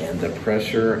vapor and the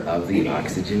pressure of the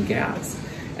oxygen gas.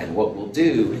 And what we'll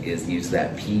do is use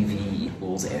that PV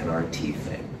equals nRT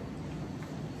thing.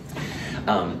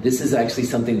 This is actually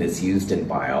something that's used in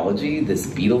biology. This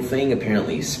beetle thing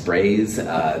apparently sprays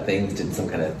things in some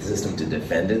kind of system to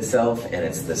defend itself,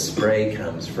 and the spray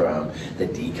comes from the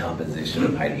decomposition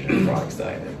of hydrogen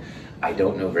peroxide. And I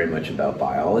don't know very much about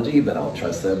biology, but I'll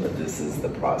trust them that this is the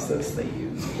process they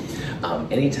use.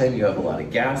 Anytime you have a lot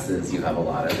of gases, you have a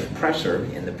lot of pressure,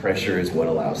 and the pressure is what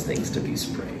allows things to be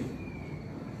sprayed.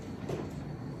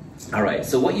 All right,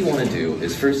 so what you want to do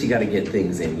is first you got to get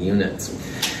things in units.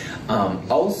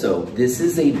 Also, this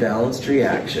is a balanced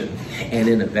reaction, and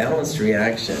in a balanced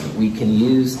reaction, we can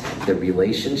use the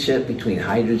relationship between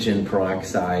hydrogen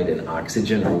peroxide and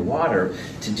oxygen or water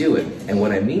to do it. And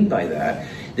what I mean by that,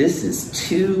 this is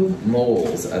 2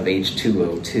 moles of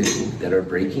H2O2 that are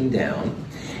breaking down,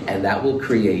 and that will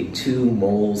create 2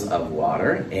 moles of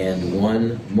water and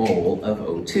 1 mole of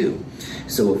O2.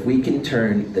 So if we can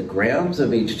turn the grams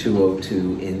of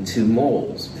H2O2 into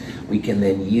moles, we can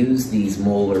then use these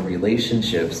molar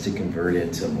relationships to convert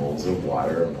into moles of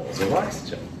water or moles of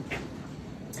oxygen.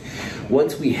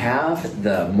 Once we have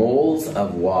the moles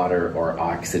of water or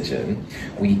oxygen,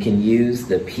 we can use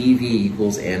the PV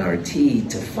equals nRT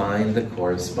to find the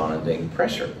corresponding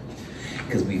pressure.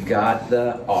 Because we've got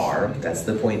the R, that's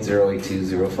the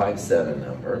 0.082057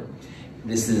 number.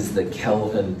 This is the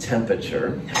Kelvin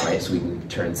temperature, right? So we can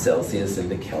turn Celsius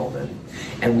into Kelvin.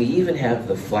 And we even have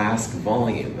the flask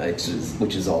volume, which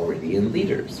is already in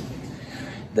liters.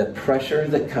 The pressure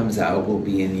that comes out will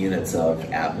be in units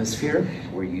of atmosphere.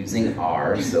 We're using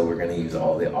R, so we're going to use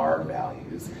all the R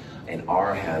values. And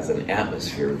R has an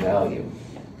atmosphere value.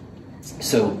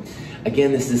 So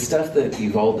again, this is stuff that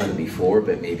you've all done before,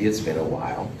 but maybe it's been a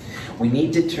while. We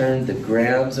need to turn the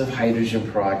grams of hydrogen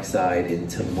peroxide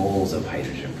into moles of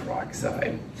hydrogen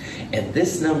peroxide. And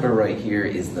this number right here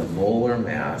is the molar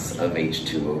mass of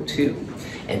H2O2.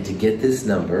 And to get this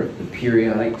number, the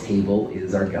periodic table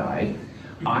is our guide.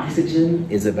 Oxygen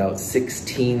is about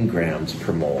 16 grams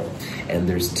per mole, and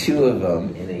there's 2 of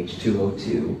them in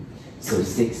H2O2. So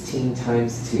 16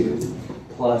 times 2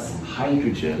 plus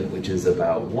hydrogen, which is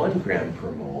about 1 gram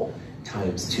per mole,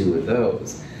 times 2 of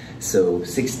those. So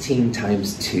 16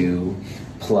 times 2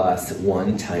 plus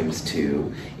 1 times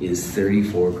 2 is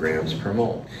 34 grams per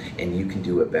mole. And you can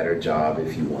do a better job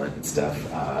if you want stuff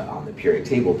on the periodic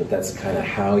table, but that's kind of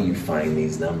how you find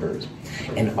these numbers.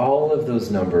 And all of those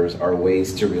numbers are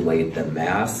ways to relate the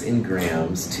mass in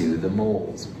grams to the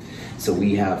moles. So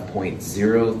we have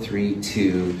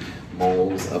 0.032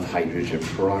 moles of hydrogen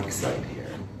peroxide here.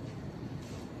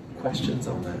 Questions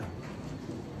on that?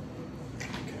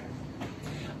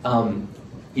 Okay.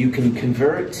 You can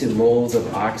convert to moles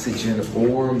of oxygen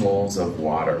or moles of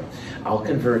water. I'll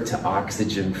convert to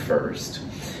oxygen first.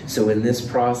 So in this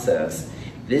process,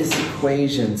 this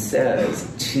equation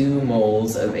says 2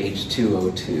 moles of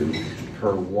H2O2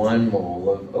 per 1 mole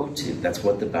of O2. That's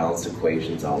what the balanced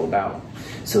equation is all about.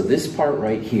 So this part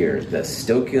right here, the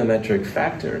stoichiometric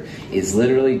factor, is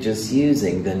literally just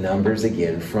using the numbers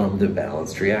again from the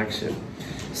balanced reaction.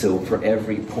 So for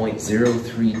every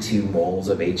 0.032 moles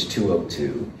of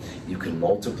H2O2, you can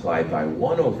multiply by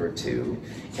 1/2,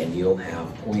 and you'll have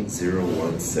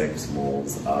 0.016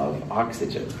 moles of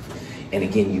oxygen. And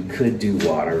again, you could do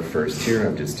water first here.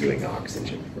 I'm just doing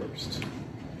oxygen first.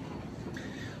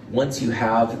 Once you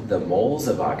have the moles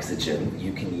of oxygen,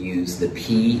 you can use the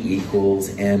P equals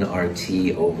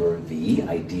nRT over V,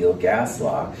 ideal gas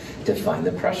law, to find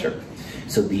the pressure.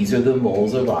 So these are the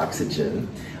moles of oxygen.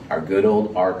 Our good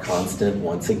old R constant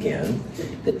once again,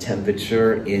 the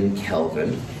temperature in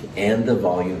Kelvin, and the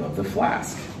volume of the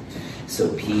flask. So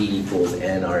P equals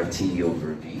nRT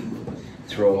over V.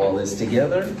 Throw all this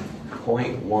together,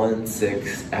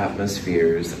 0.16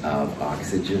 atmospheres of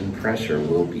oxygen pressure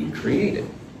will be created.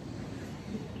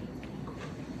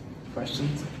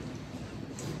 Questions?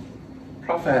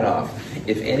 Prof hat off.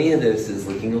 If any of this is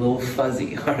looking a little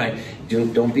fuzzy, all right,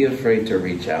 don't be afraid to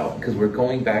reach out, because we're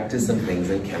going back to some things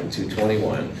in Chem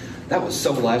 221. That was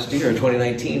so last year,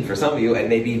 2019, for some of you, and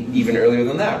maybe even earlier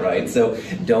than that, right? So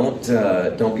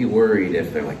don't be worried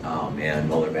if they're like, oh man,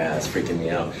 Muller Bass freaking me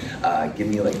out. Give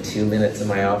me like 2 minutes in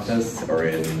my office or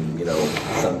in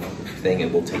something,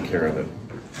 and we'll take care of it.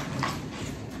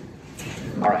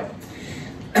 All right.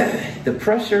 The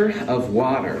pressure of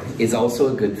water is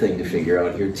also a good thing to figure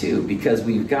out here too, because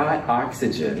we've got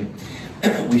oxygen.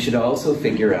 We should also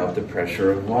figure out the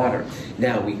pressure of water.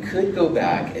 Now, we could go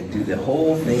back and do the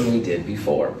whole thing we did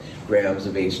before. Grams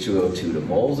of H2O2 to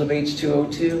moles of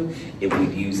H2O2. If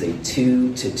we'd use a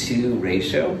 2-to-2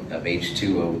 ratio of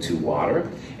H2O to water,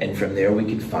 and from there we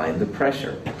could find the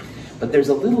pressure. But there's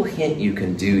a little hint you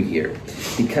can do here,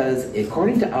 because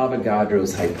according to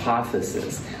Avogadro's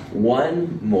hypothesis,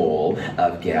 1 mole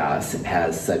of gas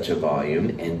has such a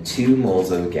volume, and 2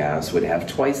 moles of gas would have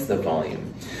twice the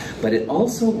volume. But it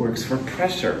also works for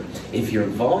pressure. If your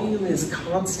volume is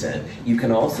constant, you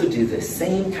can also do the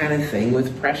same kind of thing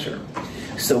with pressure.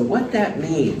 So what that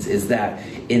means is that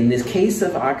in this case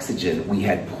of oxygen, we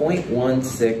had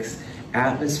 0.16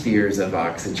 atmospheres of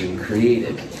oxygen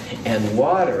created, and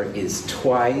water is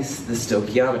twice the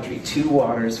stoichiometry, 2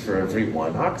 waters for every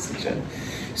 1 oxygen.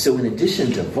 So in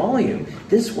addition to volume,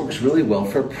 this works really well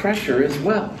for pressure as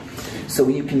well. So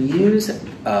you can use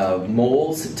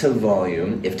moles to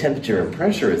volume. If temperature and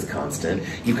pressure is constant,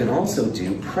 you can also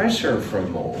do pressure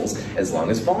from moles as long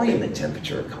as volume and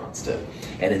temperature are constant.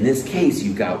 And in this case,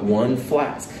 you've got 1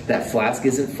 flask. That flask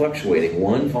isn't fluctuating,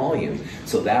 1 volume.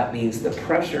 So that means the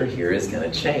pressure here is going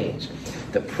to change.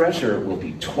 The pressure will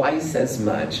be twice as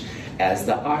much as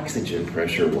the oxygen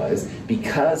pressure was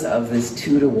because of this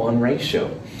 2-to-1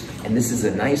 ratio. And this is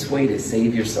a nice way to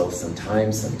save yourself some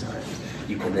time sometimes.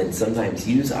 You can then sometimes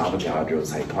use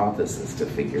Avogadro's hypothesis to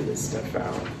figure this stuff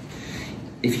out.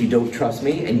 If you don't trust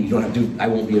me, and you don't have to, I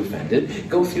won't be offended,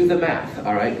 go through the math,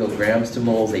 all right? Go grams to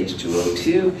moles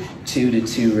H2O2,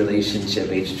 2-to-2 relationship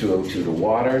H2O2 to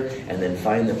water, and then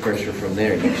find the pressure from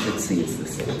there, and you should see it's the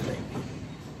same thing.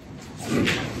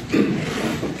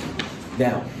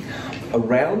 Now,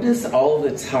 around us all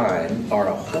the time are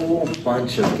a whole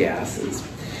bunch of gases.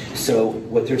 So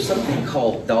there's something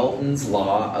called Dalton's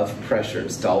law of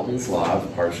pressures, Dalton's law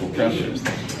of partial pressures.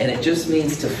 And it just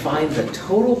means to find the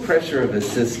total pressure of a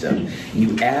system,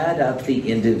 you add up the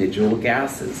individual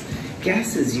gases.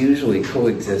 Gases usually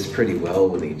coexist pretty well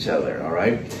with each other, all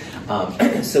right?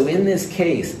 So in this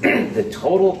case, the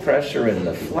total pressure in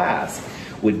the flask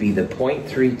would be the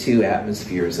 0.32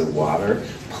 atmospheres of water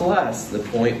plus the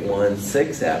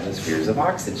 0.16 atmospheres of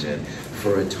oxygen,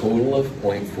 for a total of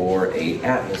 0.48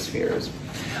 atmospheres.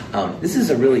 This is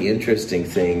a really interesting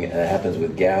thing that happens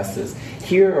with gases.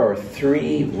 Here are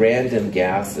 3 random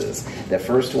gases. The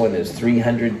first one is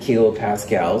 300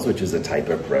 kilopascals, which is a type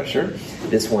of pressure.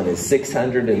 This one is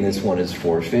 600, and this one is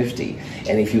 450.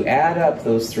 And if you add up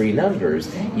those 3 numbers,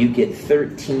 you get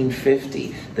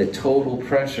 1350. The total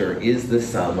pressure is the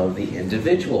sum of the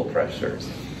individual pressures.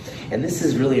 And this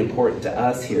is really important to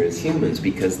us here as humans,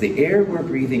 because the air we're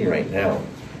breathing right now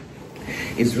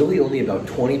is really only about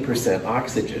 20%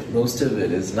 oxygen. Most of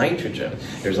it is nitrogen.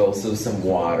 There's also some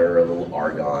water, a little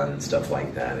argon, and stuff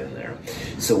like that in there.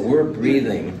 So we're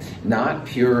breathing not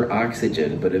pure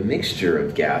oxygen, but a mixture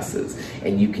of gases.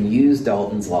 And you can use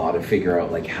Dalton's law to figure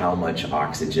out like how much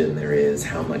oxygen there is,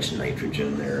 how much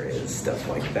nitrogen there is, stuff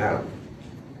like that.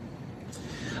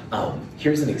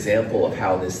 Here's an example of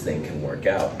how this thing can work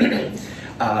out.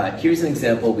 Here's an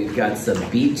example. We've got some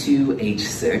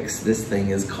B2H6. This thing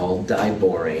is called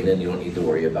diborane, and you don't need to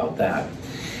worry about that.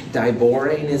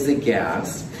 Diborane is a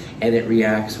gas, and it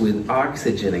reacts with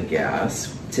oxygen, a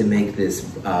gas, to make this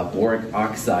boric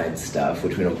oxide stuff,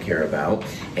 which we don't care about,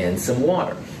 and some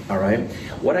water. All right.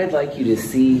 What I'd like you to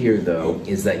see here, though,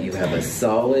 is that you have a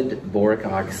solid boric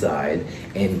oxide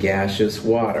and gaseous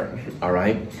water. All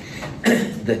right.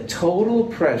 The total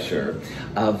pressure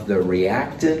of the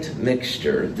reactant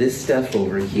mixture, this stuff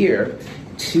over here,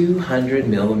 200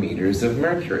 millimeters of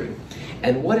mercury.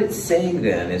 And what it's saying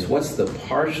then is, what's the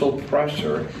partial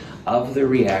pressure of the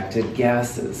reactant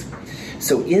gases?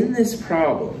 So in this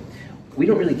problem, we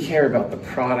don't really care about the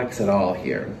products at all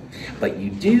here, but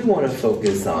you do want to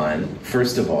focus on,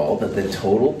 first of all, that the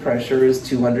total pressure is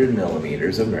 200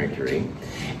 millimeters of mercury,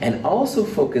 and also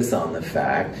focus on the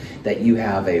fact that you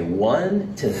have a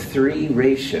 1-to-3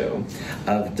 ratio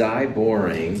of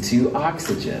diborane to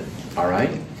oxygen, all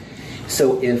right?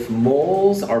 So if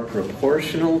moles are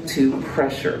proportional to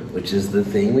pressure, which is the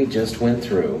thing we just went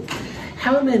through,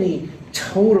 how many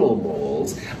total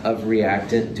moles of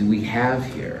reactant do we have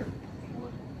here?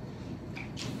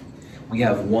 We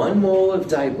have 1 mole of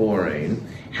diborane.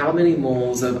 How many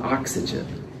moles of oxygen?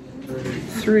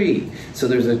 3. So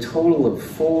there's a total of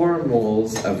 4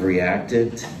 moles of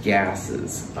reactant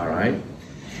gases, all right?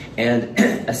 And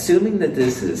assuming that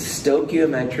this is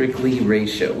stoichiometrically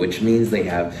ratio, which means they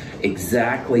have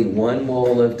exactly 1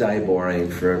 mole of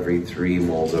diborane for every 3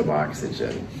 moles of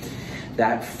oxygen,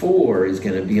 that 4 is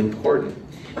going to be important.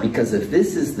 Because if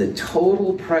this is the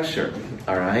total pressure,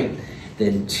 all right,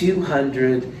 then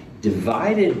 200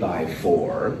 divided by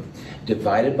 4,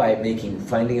 divided by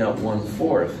finding out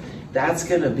 1/4, that's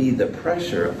going to be the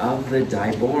pressure of the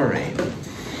diborane.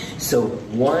 So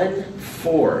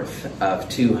 1/4 of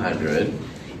 200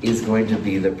 is going to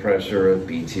be the pressure of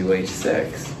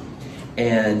B2H6.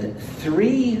 And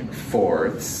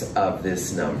 3/4 of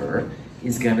this number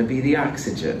is going to be the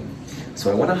oxygen. So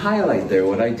I want to highlight there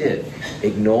what I did.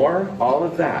 Ignore all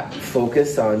of that.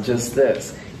 Focus on just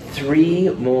this. 3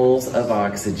 moles of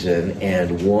oxygen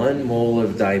and 1 mole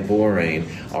of diborane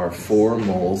are 4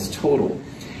 moles total.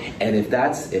 And if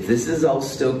this is all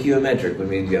stoichiometric, which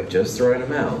means you have just the right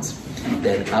amounts,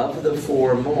 then of the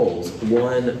 4 moles,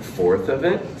 1/4 of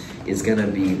it is going to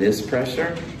be this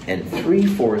pressure, and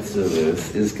 3/4 of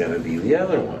this is going to be the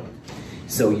other one.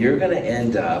 So you're going to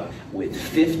end up with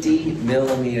 50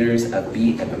 millimeters of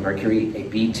mercury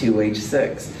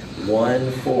B2H6,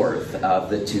 1/4 of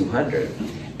the 200.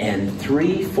 And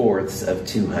 3/4 of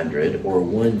 200, or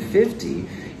 150,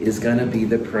 is going to be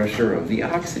the pressure of the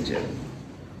oxygen.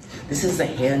 This is a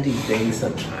handy thing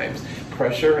sometimes.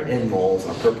 Pressure and moles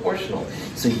are proportional.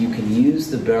 So you can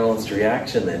use the balanced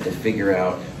reaction then to figure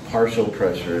out partial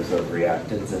pressures of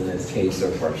reactants in this case, or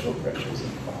partial pressures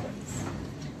of products.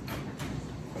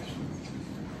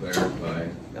 Clarify,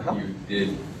 you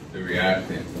did the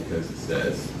reactant because it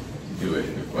says to do it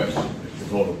in the question. It's the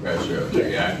total pressure of the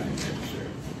reactant mixture.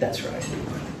 That's right.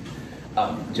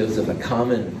 Joseph, a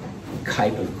common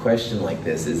type of question like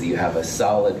this is you have a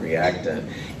solid reactant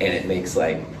and it makes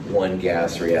like 1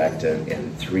 gas reactant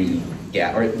and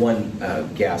 1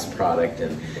 gas product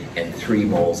and 3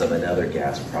 moles of another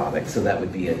gas product. So that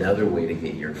would be another way to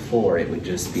get your 4. It would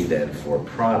just be then 4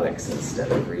 products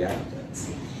instead of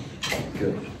reactants.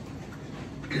 Good.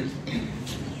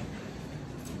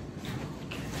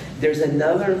 There's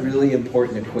another really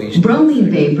important equation. Bromine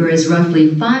vapor is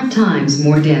roughly 5 times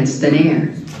more dense than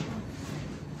air.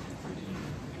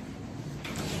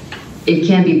 It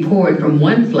can be poured from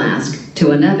one flask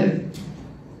to another.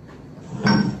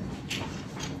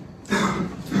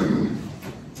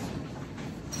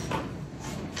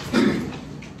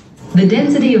 The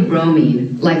density of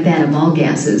bromine, like that of all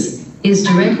gases, is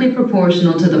directly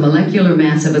proportional to the molecular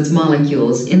mass of its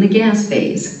molecules in the gas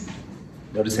phase.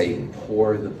 Notice how you can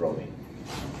pour the bromine.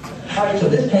 All right, so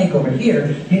this tank over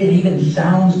here, it even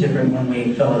sounds different when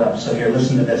we fill it up. So here,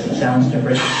 listen to this. It sounds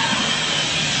different.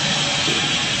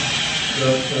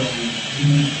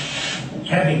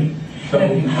 Heavy. So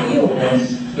if you feel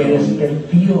this, it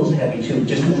feels heavy too.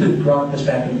 Just rock this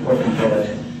back and forth and feel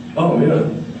it. Oh, yeah.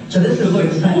 So this is like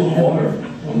kind of water.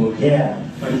 Almost. Yeah.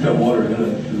 Like it's got water in it.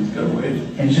 It's got weight.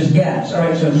 And it's just gas. All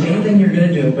right, so same thing you're going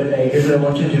to do, but here's what I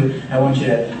want you to do. I want you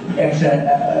to exit,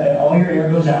 all your air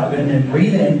goes out, and then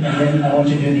breathe in, and then I want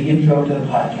you to do the intro to the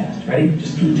podcast. Ready?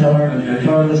 Just tell our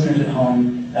listeners at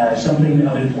home something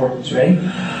of importance. Ready?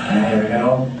 And here we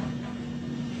go.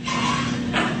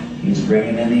 He's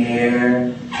bringing in the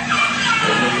air.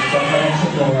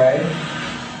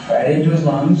 Right into his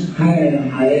lungs. Snatch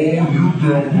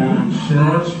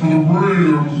the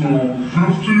Rams on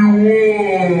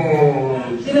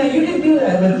 51. See, now you can do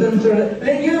that with some sort of.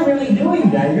 You're really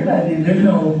doing that. You're not. There's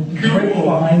no trick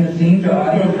behind the scenes. Is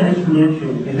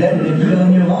that it's still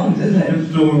in your lungs, isn't it? It's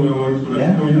still in my lungs, but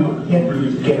it's coming out.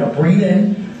 Okay, now breathe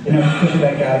in. Push it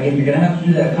back out again. You're going to have to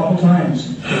do that a couple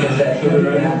times because that's good.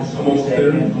 Almost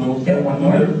there. Yeah, one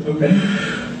more. Okay.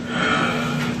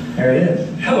 There it is.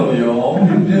 Hello, y'all.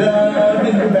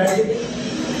 Back.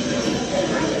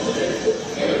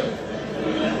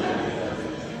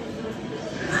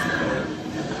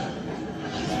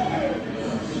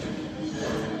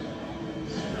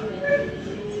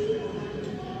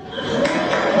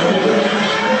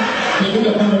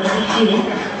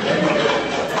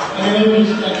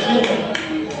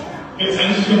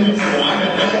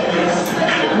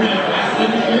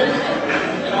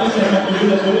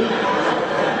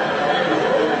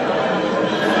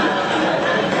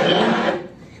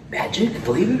 Magic,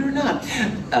 believe it or not.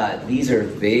 These are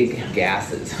big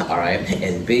gases, all right?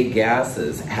 And big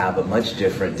gases have a much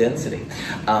different density.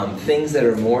 Things that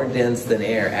are more dense than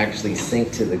air actually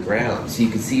sink to the ground. So you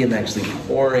can see them actually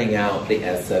pouring out the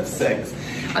SF6.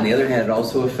 On the other hand, it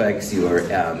also affects your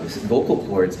vocal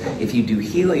cords. If you do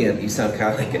helium, you sound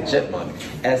kind of like a chipmunk.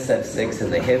 SF6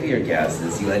 and the heavier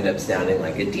gases, you end up sounding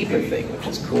like a deeper thing, which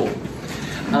is cool.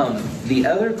 The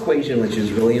other equation, which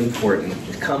is really important,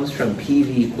 comes from PV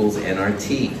equals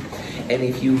nRT. And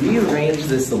if you rearrange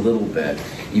this a little bit,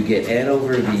 you get N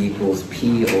over V equals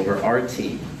P over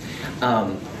RT.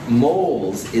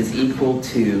 Moles is equal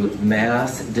to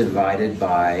mass divided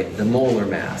by the molar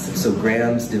mass. So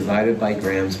grams divided by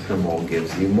grams per mole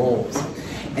gives you moles.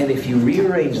 And if you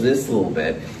rearrange this a little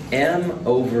bit, M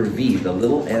over V, the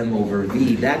little m over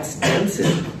V, that's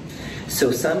density.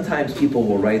 So sometimes people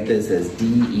will write this as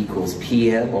D equals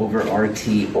PM over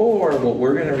RT, or what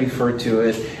we're going to refer to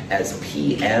it as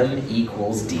PM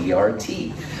equals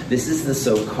DRT. This is the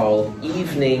so-called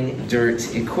evening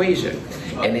dirt equation.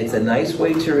 And it's a nice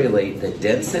way to relate the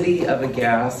density of a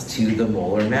gas to the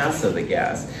molar mass of the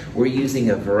gas. We're using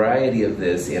a variety of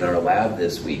this in our lab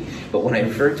this week. But when I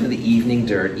refer to the evening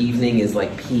dirt, evening is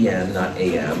like PM, not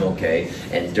AM, okay?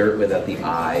 And dirt without the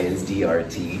I is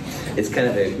DRT. It's kind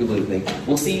of a little thing.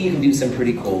 We'll see you can do some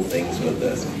pretty cool things with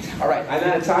this. All right, I'm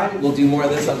out of time. We'll do more of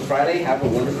this on Friday. Have a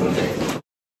wonderful day.